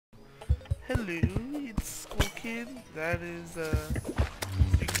Hello, it's Skull Kid. That is,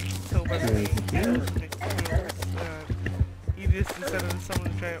 you can tell by the name, Nick Fields. He just decided to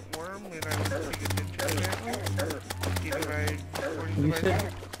summon a giant worm, and I was taking attention apparently. Either my recording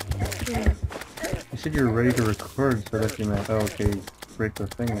device. You said you were ready to record, so that you meant, oh, okay, break the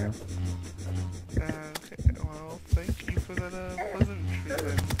thing now. Okay, well, thank you for that, pleasantry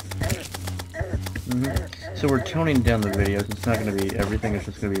then. So we're toning down the videos. It's not going to be everything. It's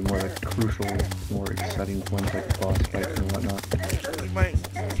just going to be more like crucial, more exciting points like boss fights and whatnot. We might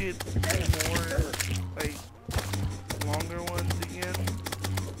get more, like, longer ones again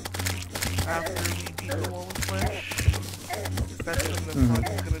after we beat the wall of flesh. That's when the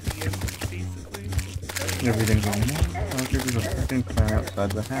fun's going to begin, basically. Everything's on. Oh, there's a fucking clown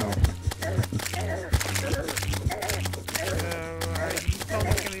outside the house. You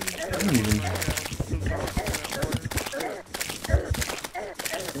probably can't even tell me right now.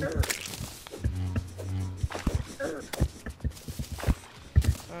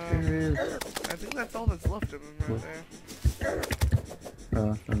 I think that's all that's left of him right there.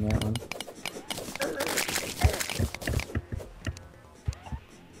 Oh, on that one.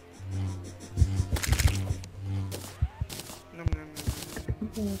 Nom, nom,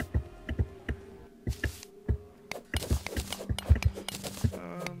 nom, nom.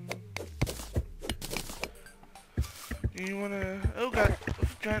 You wanna... Oh god,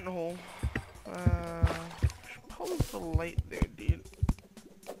 giant hole. Should probably put a light there, dude.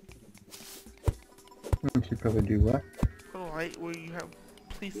 You should probably do what? Put a light where you have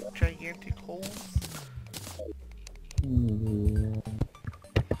placed gigantic holes. Yeah.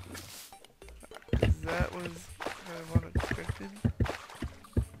 Cause that was kind of unexpected.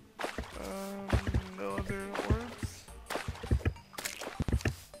 No other orbs?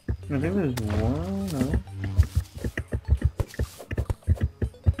 I think there's one, no?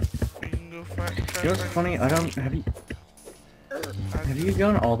 You can go find... You know what's funny? I don't... Have you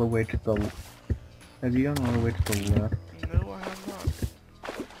gone all the way to the... Have you gone all the way to the left? No, I have not.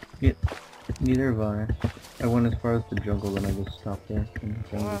 Yeah, neither have I. I went as far as the jungle, then I just stopped there.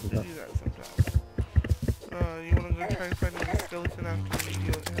 We'll have to do that sometime. You wanna go try and find the skeleton after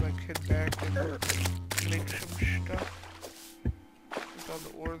you like head back and make some stuff? With all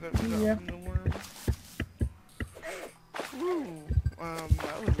the ore that we got from the worm. Woo!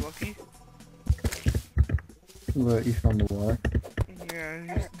 That was lucky. What, you found the water?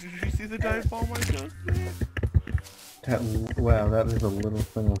 Yeah, did you see the dive bomb I took, man? Wow, that is a little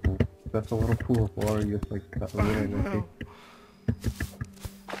thing of... That's a little pool of water you just like got really lucky.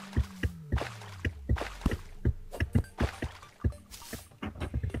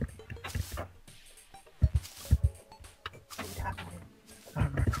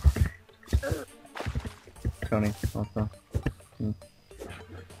 Tony, also.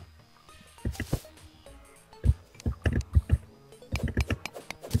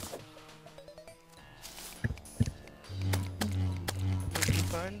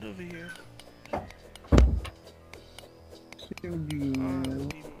 Find over here.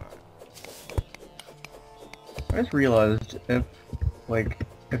 I just realized if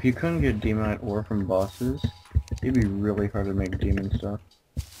you couldn't get demonite ore from bosses, it'd be really hard to make demon stuff.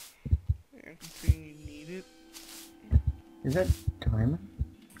 Yeah, considering you need it. Is that diamond?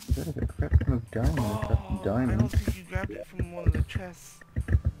 Is that a crap ton of diamond? That's diamond. I don't think you grabbed it from one of the chests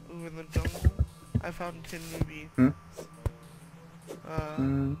over in the jungle. I found 10 rubies.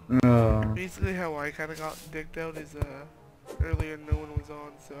 Basically how I kinda got decked out is, earlier no one was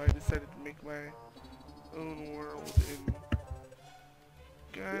on, so I decided to make my own world and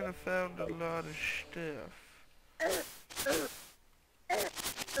kinda found a lot of stuff.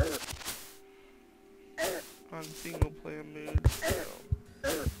 On single player mode, so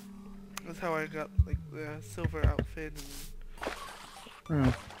that's how I got, like, the silver outfit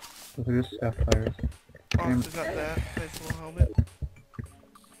and... Those are just sapphires. Also got that nice little helmet.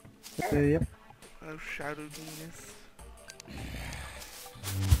 Yep. Oh, Shadow Genius.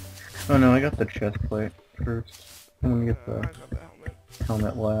 Oh no, I got the chest plate first. I'm gonna get the I got the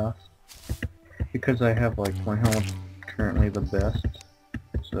helmet last. Because I have like my helmet's currently the best,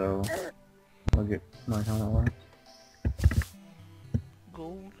 so I'll get my helmet last.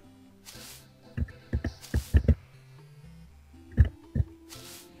 Gold.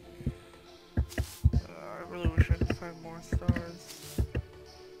 I really wish I could find more stars.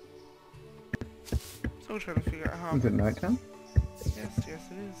 Still trying to figure out how... Is it nighttime? Yes, it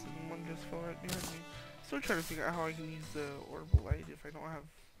is. And one just fell right behind me. Still trying to figure out how I can use the orb light if I don't have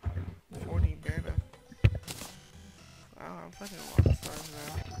 40 mana. I'm finding a lot of stars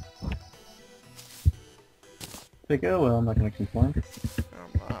now. Like, oh well, I'm not gonna complain.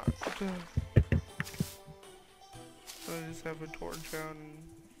 I'm not. just have a torch out and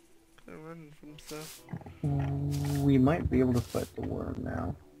kind of running from stuff. We might be able to fight the worm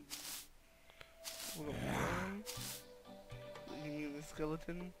now. With a worm? You mean the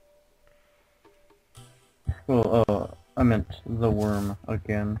skeleton? Well, I meant the worm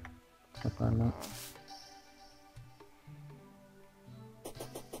again. If I'm not.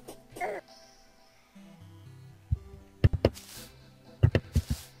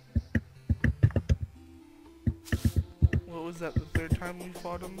 What was that, the third time we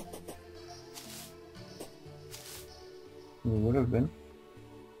fought him? It would have been.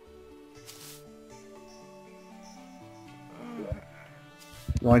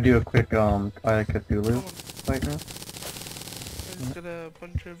 You want to do a quick Cthulhu fight now? I just got a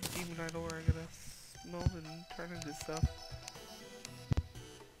bunch of demonite ore I gotta smelt and turn into stuff.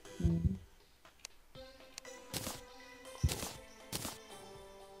 And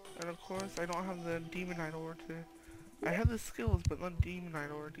of course, I don't have the demonite ore to... I have the skills, but not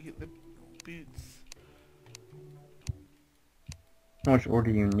demonite ore to get the boots. How much ore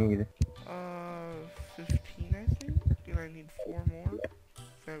do you need? 15 I think? And I need 4 more.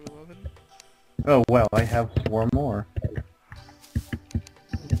 So I have 11. Oh well, I have 4 more.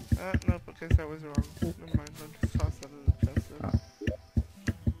 No, because that was wrong. Never mind, I'll just toss that in the chest then.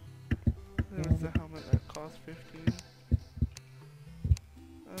 There was the helmet that cost 15.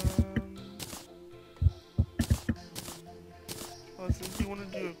 Well, since you want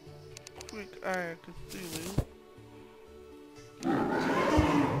to do a quick Cthulhu,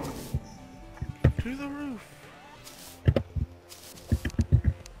 to the roof!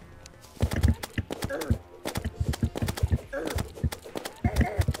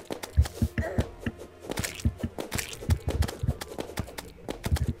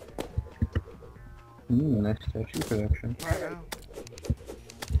 Nice statue production. I know.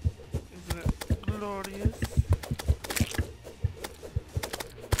 Isn't it glorious?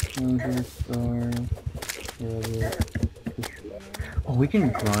 Oh, we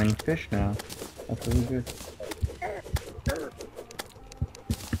can grind fish now. That's really good.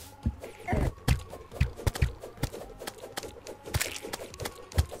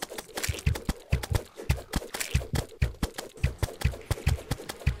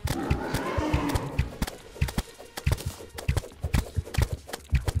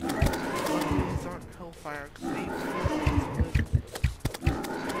 These aren't hellfire, because they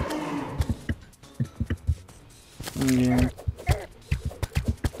Yeah.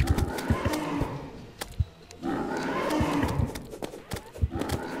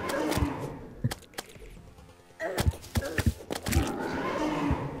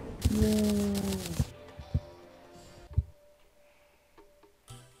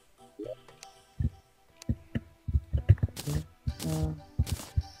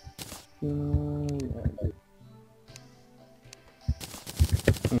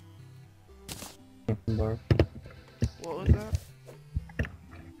 What was that?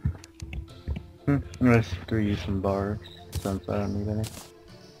 I'm gonna throw you some bars since I don't need any. I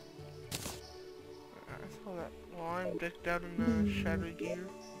saw that. Well, I'm decked out in shadow gear.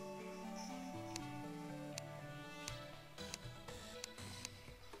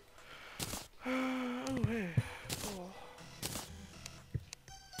 Oh, hey. Oh.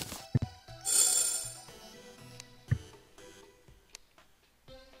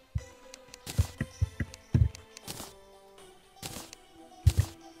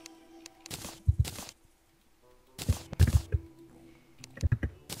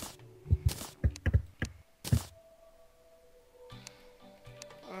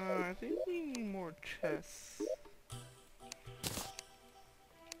 I think we need more chests.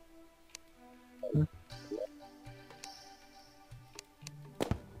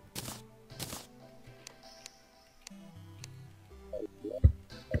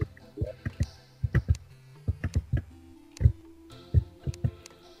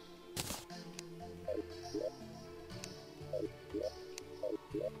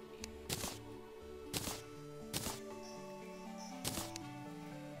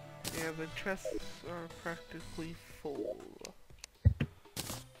 Yeah, the chests are practically full.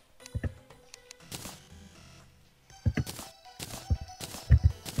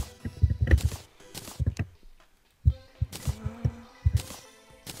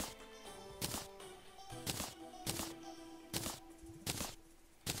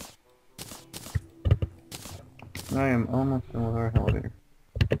 I am almost done with our elevator.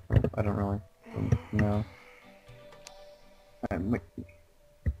 Oh, I don't really know. I might be.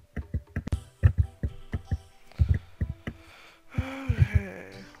 Okay.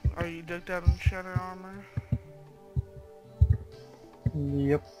 Are you decked out in shatter armor?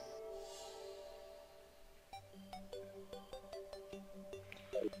 Yep.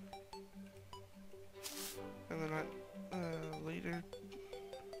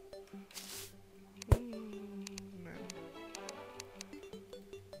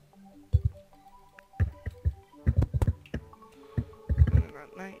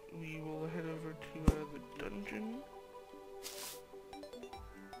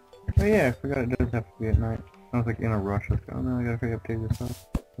 Oh yeah, I forgot it does have to be at night. I was like in a rush. I was like, oh no, I gotta hurry up take this off.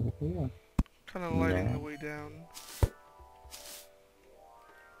 I was like, oh, yeah. Kind of lighting the way down.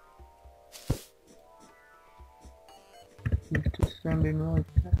 It's descending really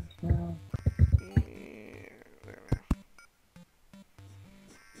fast now. Yeah, there.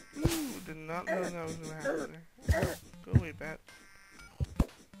 Ooh, did not know that was gonna happen there. Go away, bat.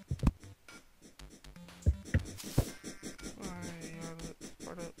 Alright, you gotta let this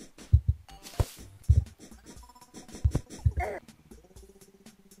part up.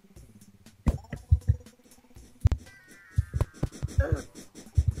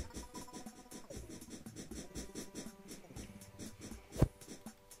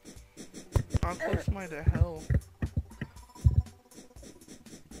 How close am I to hell?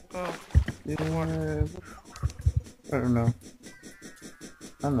 Oh, Yeah, I don't know.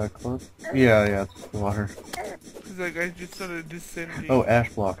 I'm not close. Yeah, it's water. cause like I just started descending. Oh, ash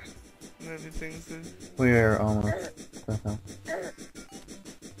blocks. And everything's We're almost. God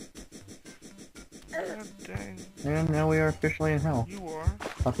dang. And now we are officially in hell. You are.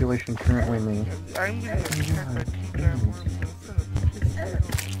 Population currently me. I'm getting attacked by 2 giant worms. That's gonna piss me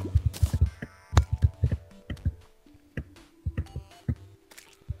off.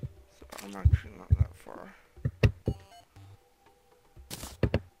 So I'm actually not that far.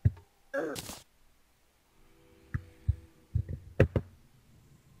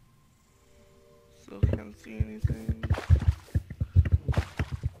 Still can't see anything.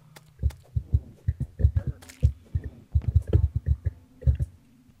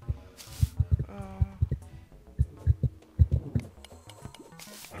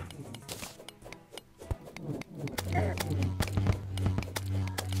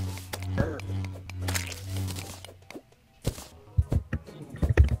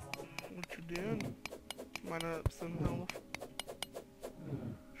 What you doing? Might up some health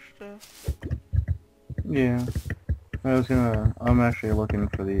stuff. Yeah. I'm actually looking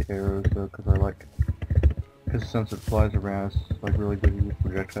for the arrows though, because since it flies around, it's like really good with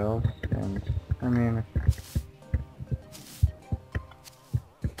projectiles, and I mean,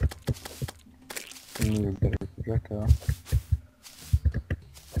 I need a better projectile.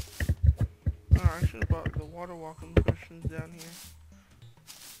 Oh, I should have bought the water walking potions down here.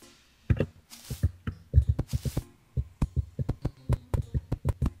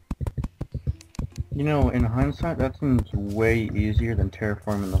 You know, in hindsight, that seems way easier than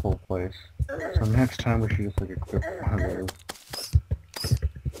terraforming the whole place. So next time we should just like equip one of those.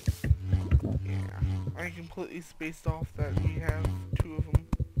 Yeah, I completely spaced off that we have 2 of them.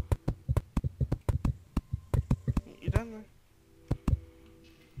 You done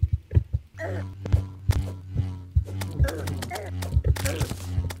there?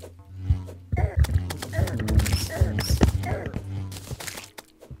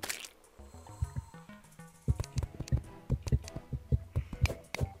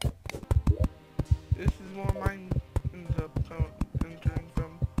 This is where mine ends up entering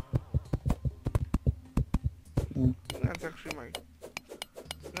from. That's actually my...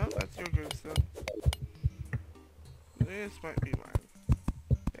 No, that's your gravestone. This might be mine.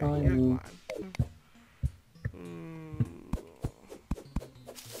 Yeah, here's mine.